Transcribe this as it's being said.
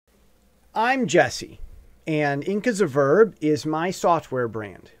I'm Jesse, and Ink is a Verb is my software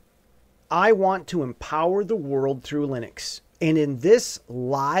brand. I want to empower the world through Linux. And in this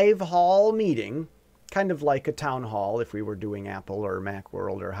Livehall meeting, kind of like a town hall if we were doing Apple or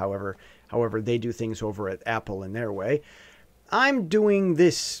Macworld or however they do things over at Apple in their way, I'm doing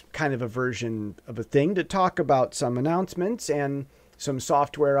this kind of a version of a thing to talk about some announcements and some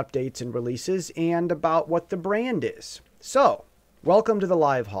software updates and releases and about what the brand is. So, welcome to the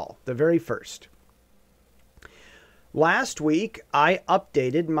Livehall, the very first. Last week, I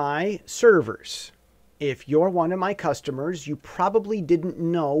updated my servers. If you're one of my customers, you probably didn't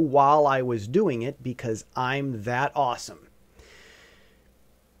know while I was doing it because I'm that awesome.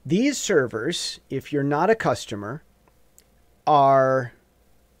 These servers, if you're not a customer, are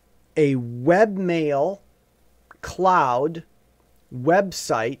a webmail cloud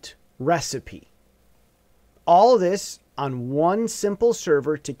website recipe. All of this on one simple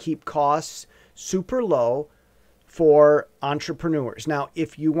server to keep costs super low for entrepreneurs. Now,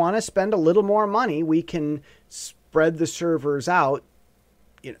 if you want to spend a little more money, we can spread the servers out.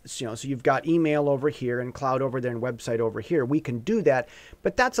 So you've got email over here and cloud over there and website over here. We can do that,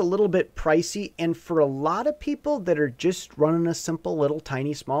 but that's a little bit pricey. And for a lot of people that are just running a simple little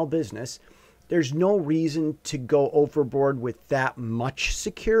tiny small business, there's no reason to go overboard with that much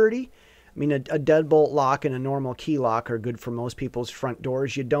security. I mean, a deadbolt lock and a normal key lock are good for most people's front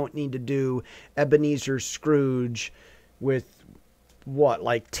doors. You don't need to do Ebenezer Scrooge with,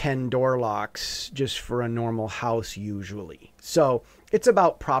 like 10 door locks just for a normal house usually. So it's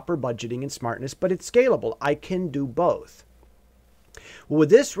about proper budgeting and smartness, but it's scalable. I can do both. Well, with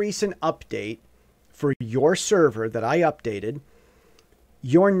this recent update for your server that I updated,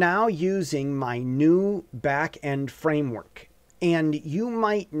 you're now using my new back-end framework. And you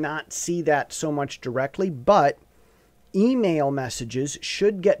might not see that so much directly, but email messages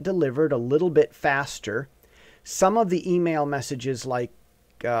should get delivered a little bit faster. Some of the email messages like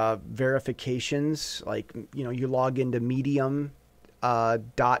verifications, like, you log into medium.com,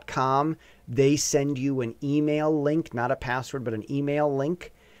 they send you an email link, not a password, but an email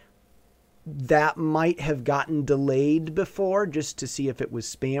link. That might have gotten delayed before just to see if it was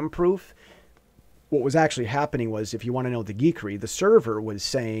spam proof. What was actually happening was, if you want to know the geekery, the server was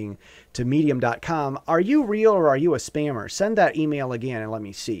saying to medium.com, are you real or are you a spammer? Send that email again and let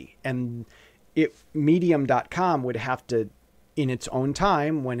me see. And medium.com would have to, in its own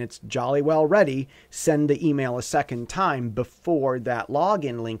time, when it's jolly well ready, send the email a second time before that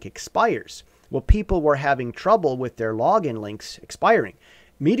login link expires. Well, people were having trouble with their login links expiring.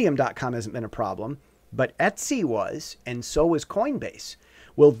 Medium.com hasn't been a problem, but Etsy was, and so was Coinbase.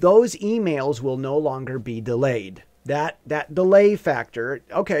 Well, those emails will no longer be delayed. That delay factor,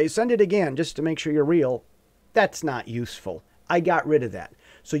 okay, send it again just to make sure you're real, that's not useful. I got rid of that.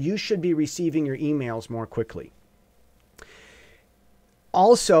 So you should be receiving your emails more quickly.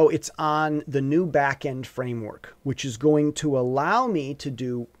 Also, it's on the new backend framework, which is going to allow me to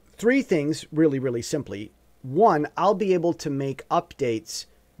do three things really, really simply. One, I'll be able to make updates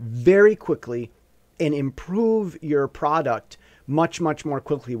very quickly and improve your product much, much more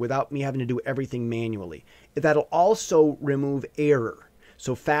quickly without me having to do everything manually. That'll also remove error.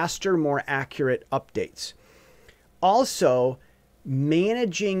 So faster, more accurate updates. Also,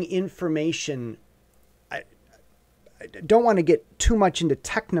 managing information. I don't want to get too much into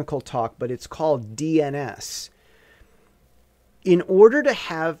technical talk, but it's called DNS. In order to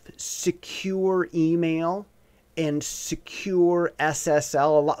have secure email and secure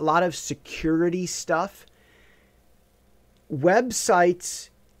SSL, a lot of security stuff, websites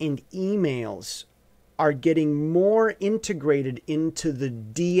and emails are getting more integrated into the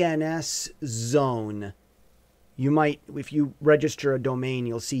DNS zone. You might, if you register a domain,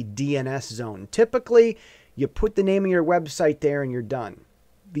 you'll see DNS zone. Typically, you put the name of your website there and you're done.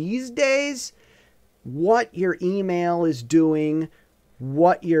 These days, what your email is doing,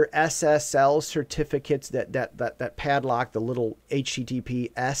 what your SSL certificates, that padlock, the little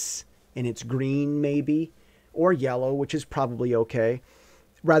HTTPS, and it's green maybe, or yellow, which is probably okay,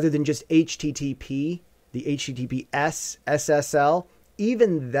 rather than just HTTP, the HTTPS, SSL,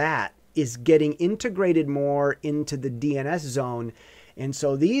 even that is getting integrated more into the DNS zone. And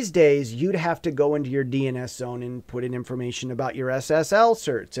so these days, you'd have to go into your DNS zone and put in information about your SSL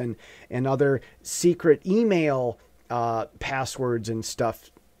certs and other secret email passwords and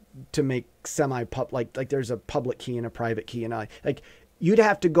stuff to make like there's a public key and a private key, and you'd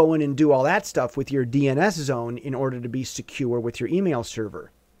have to go in and do all that stuff with your DNS zone in order to be secure with your email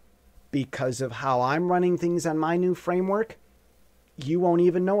server. Because of how I'm running things on my new framework, you won't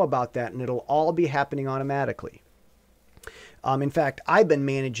even know about that, and it'll all be happening automatically. In fact, I've been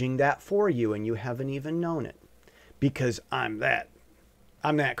managing that for you and you haven't even known it because I'm that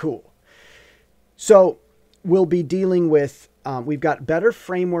cool. So we'll be dealing with, we've got better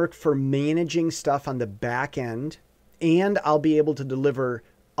framework for managing stuff on the back end, and I'll be able to deliver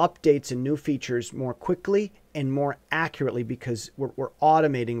updates and new features more quickly and more accurately because we're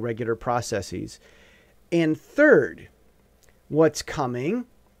automating regular processes. And third, what's coming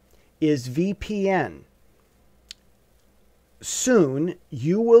is VPN. Soon,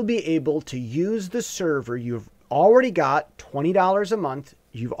 you will be able to use the server. You've already got $20 a month.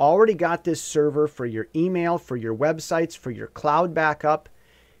 You've already got this server for your email, for your websites, for your cloud backup.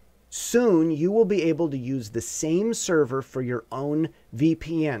 Soon, you will be able to use the same server for your own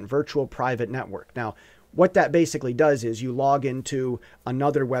VPN, virtual private network. Now, what that basically does is you log into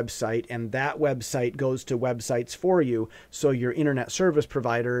another website and that website goes to websites for you. So your internet service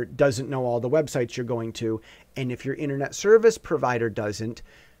provider doesn't know all the websites you're going to. And if your internet service provider doesn't,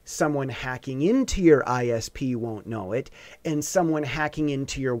 someone hacking into your ISP won't know it. And someone hacking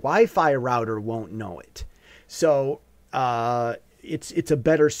into your Wi-Fi router won't know it. So it's a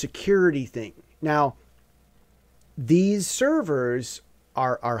better security thing. Now, these servers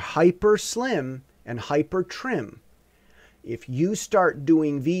are hyper slim and hyper trim. If you start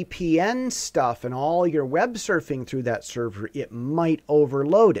doing VPN stuff and all your web surfing through that server, it might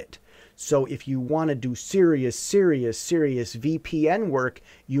overload it. So if you want to do serious VPN work,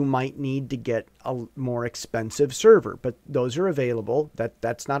 you might need to get a more expensive server, but those are available.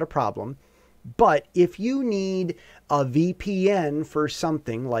 That's not a problem. But if you need a VPN for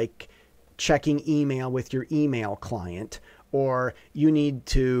something like checking email with your email client, or you need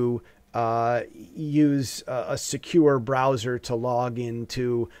to use a secure browser to log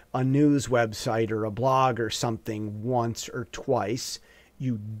into a news website or a blog or something once or twice,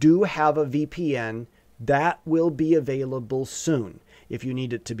 you do have a VPN that will be available soon. If you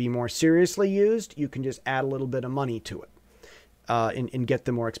need it to be more seriously used, you can just add a little bit of money to it and get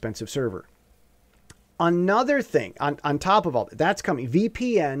the more expensive server. Another thing on top of all that's coming,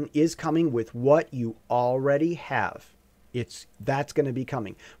 VPN is coming with what you already have. That's going to be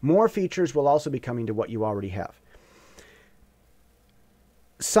coming. More features will also be coming to what you already have.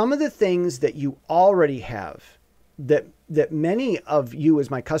 Some of the things that you already have that many of you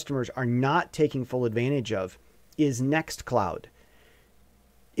as my customers are not taking full advantage of is Nextcloud.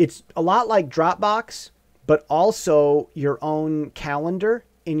 It's a lot like Dropbox, but also your own calendar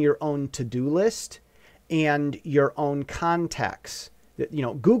and your own to-do list and your own contacts. You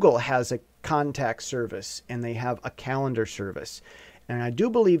know, Google has a contact service and they have a calendar service. And I do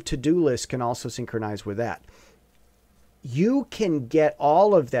believe to-do lists can also synchronize with that. You can get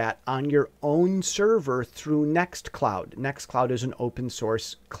all of that on your own server through Nextcloud. Nextcloud is an open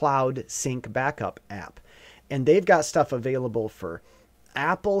source cloud sync backup app. And they've got stuff available for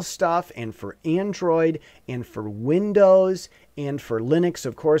Apple stuff and for Android and for Windows and for Linux,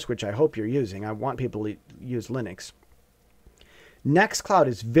 of course, which I hope you're using. I want people to use Linux. Nextcloud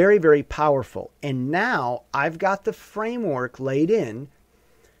is very, very powerful. And now I've got the framework laid in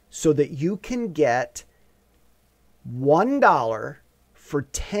so that you can get $1 for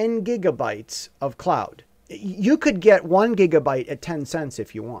 10 gigabytes of cloud. You could get 1 gigabyte at 10 cents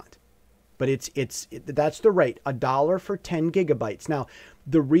if you want. But that's the rate, $1 for 10 gigabytes. Now,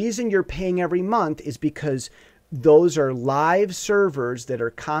 the reason you're paying every month is because those are live servers that are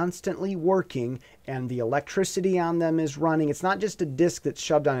constantly working and the electricity on them is running. It's not just a disk that's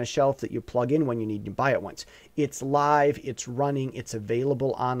shoved on a shelf that you plug in when you need to buy it once. It's live, it's running, it's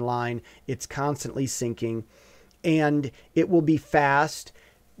available online, it's constantly syncing, and it will be fast.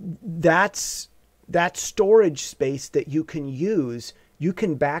 That's that storage space that you can use. You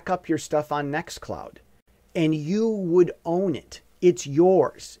can back up your stuff on Nextcloud and you would own it. It's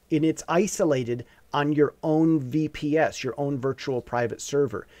yours and it's isolated on your own VPS, your own virtual private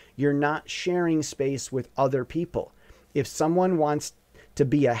server. You're not sharing space with other people. If someone wants to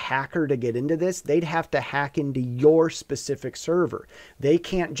be a hacker to get into this, they'd have to hack into your specific server. They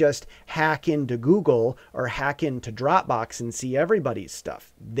can't just hack into Google or hack into Dropbox and see everybody's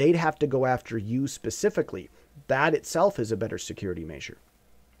stuff. They'd have to go after you specifically. That itself is a better security measure.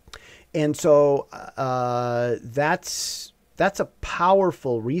 And so that's a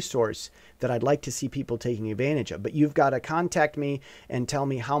powerful resource that I'd like to see people taking advantage of. But you've got to contact me and tell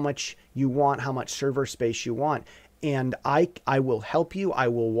me how much you want, how much server space you want. And I will help you. I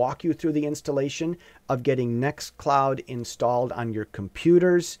will walk you through the installation of getting Nextcloud installed on your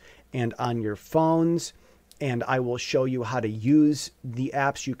computers and on your phones. And I will show you how to use the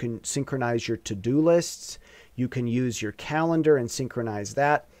apps. You can synchronize your to-do lists. You can use your calendar and synchronize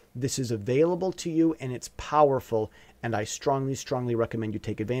that. This is available to you and it's powerful, and I strongly, strongly recommend you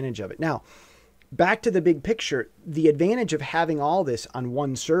take advantage of it. Now, back to the big picture, the advantage of having all this on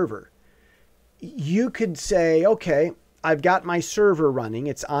one server. You could say, okay, I've got my server running.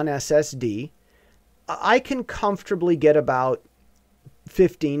 It's on SSD. I can comfortably get about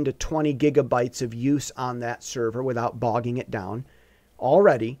 15 to 20 gigabytes of use on that server without bogging it down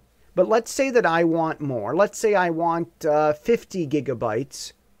already. But let's say that I want more. Let's say I want 50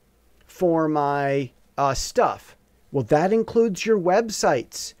 gigabytes for my stuff. Well, that includes your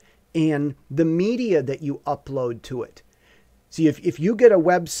websites and the media that you upload to it. See, if you get a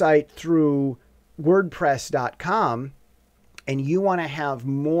website through WordPress.com and you want to have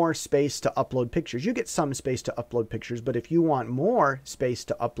more space to upload pictures, you get some space to upload pictures, but if you want more space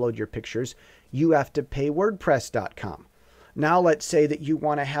to upload your pictures, you have to pay WordPress.com. Now, let's say that you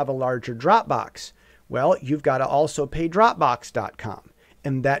want to have a larger Dropbox. Well, you've got to also pay Dropbox.com,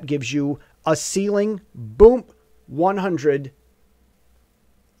 and that gives you a ceiling, boom, 100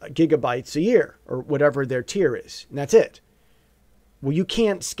 gigabytes a year, or whatever their tier is, and that's it. Well, you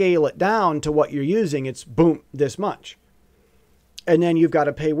can't scale it down to what you're using. It's boom, this much. And then you've got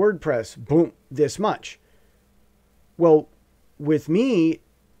to pay WordPress, boom, this much. Well, with me,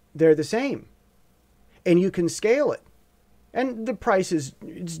 they're the same. And you can scale it. And the price is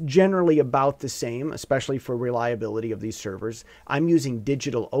generally about the same, especially for reliability of these servers. I'm using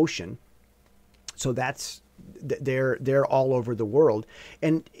DigitalOcean, so they're all over the world.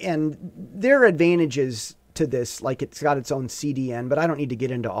 And there are advantages to this, like it's got its own CDN, but I don't need to get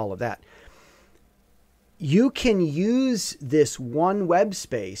into all of that. You can use this one web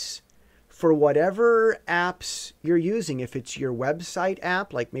space for whatever apps you're using. If it's your website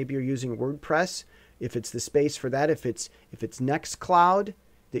app, like maybe you're using WordPress, if it's the space for that, if it's Nextcloud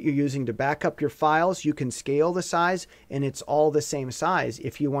that you're using to back up your files, you can scale the size, and it's all the same size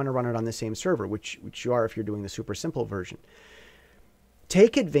if you want to run it on the same server, which you are if you're doing the super simple version.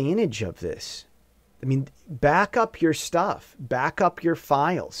 Take advantage of this. I mean, back up your stuff, back up your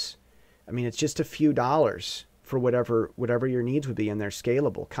files. I mean, it's just a few dollars for whatever your needs would be, and they're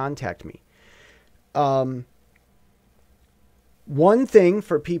scalable. Contact me. One thing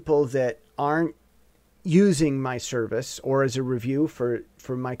for people that aren't using my service, or as a review for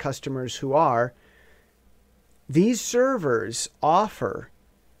my customers who are, these servers offer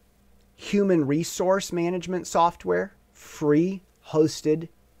human resource management software, free hosted,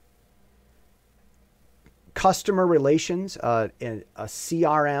 customer relations, a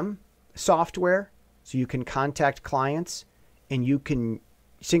CRM software, so you can contact clients and you can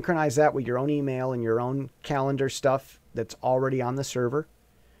synchronize that with your own email and your own calendar stuff that's already on the server.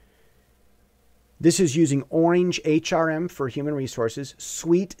 This is using Orange HRM for human resources,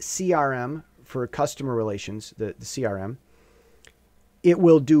 Suite CRM for customer relations, the CRM. It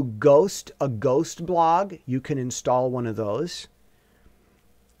will do a Ghost blog. You can install one of those.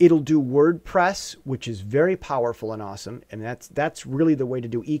 It'll do WordPress, which is very powerful and awesome, and that's really the way to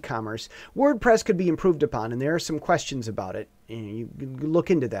do e-commerce. WordPress could be improved upon, and there are some questions about it. You can look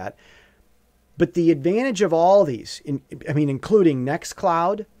into that. But the advantage of all these, including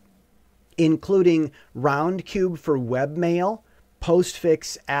Nextcloud, including Roundcube for webmail,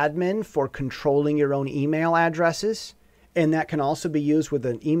 Postfix Admin for controlling your own email addresses, and that can also be used with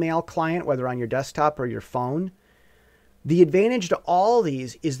an email client, whether on your desktop or your phone. The advantage to all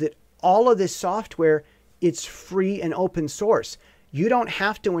these is that all of this software, it's free and open source. You don't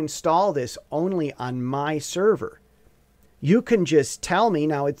have to install this only on my server. You can just tell me,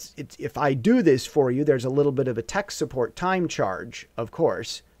 now it's if I do this for you, there's a little bit of a tech support time charge, of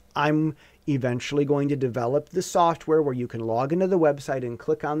course. I'm eventually going to develop the software where you can log into the website and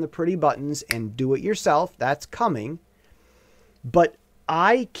click on the pretty buttons and do it yourself. That's coming. But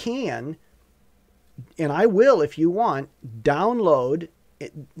I can, and I will, if you want, download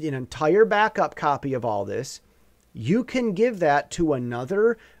an entire backup copy of all this. You can give that to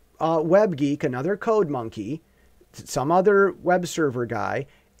another web geek, another code monkey, some other web server guy,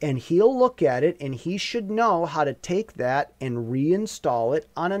 and he'll look at it and he should know how to take that and reinstall it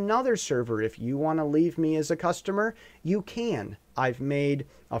on another server. If you want to leave me as a customer, you can. I've made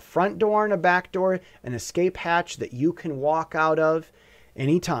a front door and a back door, an escape hatch that you can walk out of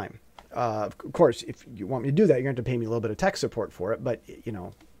anytime. Of course, if you want me to do that, you're going to have to pay me a little bit of tech support for it, but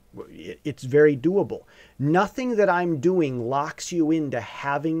it's very doable. Nothing that I'm doing locks you into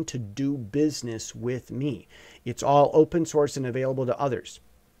having to do business with me. It's all open source and available to others.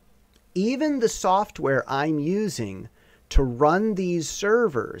 Even the software I'm using to run these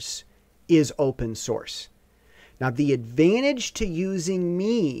servers is open source. Now, the advantage to using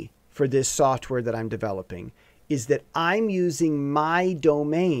me for this software that I'm developing is that I'm using my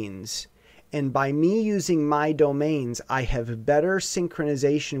domains. And by me using my domains, I have better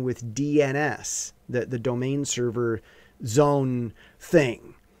synchronization with DNS, the domain server zone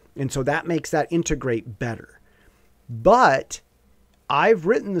thing. And so that makes that integrate better. But I've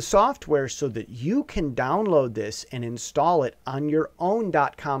written the software so that you can download this and install it on your own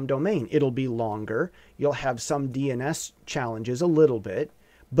 .com domain. It'll be longer. You'll have some DNS challenges a little bit,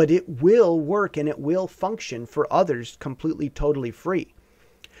 but it will work and it will function for others completely, totally free.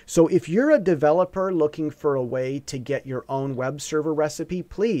 So if you're a developer looking for a way to get your own web server recipe,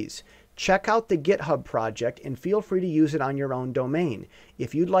 please check out the GitHub project and feel free to use it on your own domain.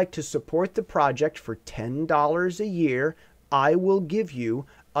 If you'd like to support the project for $10 a year, I will give you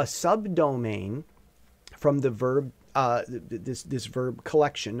a subdomain from the Verb, this Verb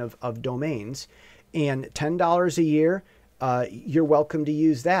collection of domains, and $10 a year, you're welcome to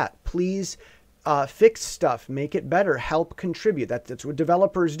use that. Please fix stuff, make it better, help contribute. That's what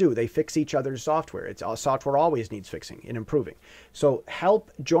developers do. They fix each other's software. Software always needs fixing and improving. So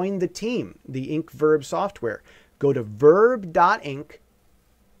help join the team, the Inc. Verb software. Go to verb.inc,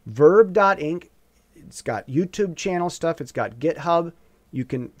 verb.inc. It's got YouTube channel stuff. It's got GitHub. You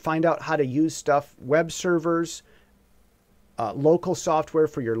can find out how to use stuff, web servers, local software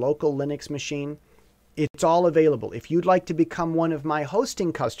for your local Linux machine. It's all available. If you'd like to become one of my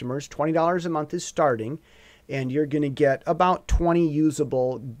hosting customers, $20 a month is starting, and you're going to get about 20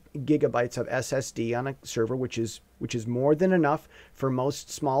 usable gigabytes of SSD on a server, which is more than enough for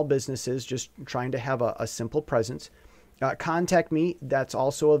most small businesses just trying to have a simple presence. Contact me. That's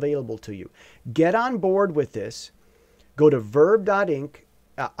also available to you. Get on board with this. Go to verb.inc,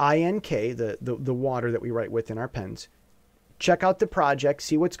 INK, the water that we write with in our pens. Check out the project,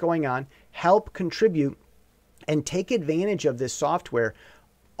 see what's going on, help contribute, and take advantage of this software.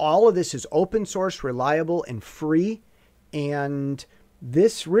 All of this is open source, reliable, and free. And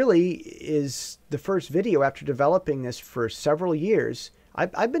this really is the first video after developing this for several years.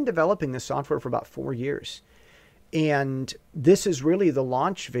 I've been developing this software for about 4 years. And this is really the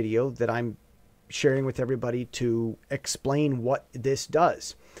launch video that I'm sharing with everybody to explain what this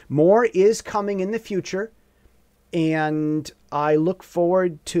does. More is coming in the future. And I look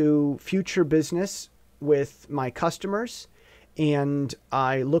forward to future business with my customers. And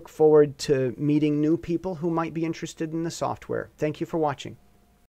I look forward to meeting new people who might be interested in the software. Thank you for watching.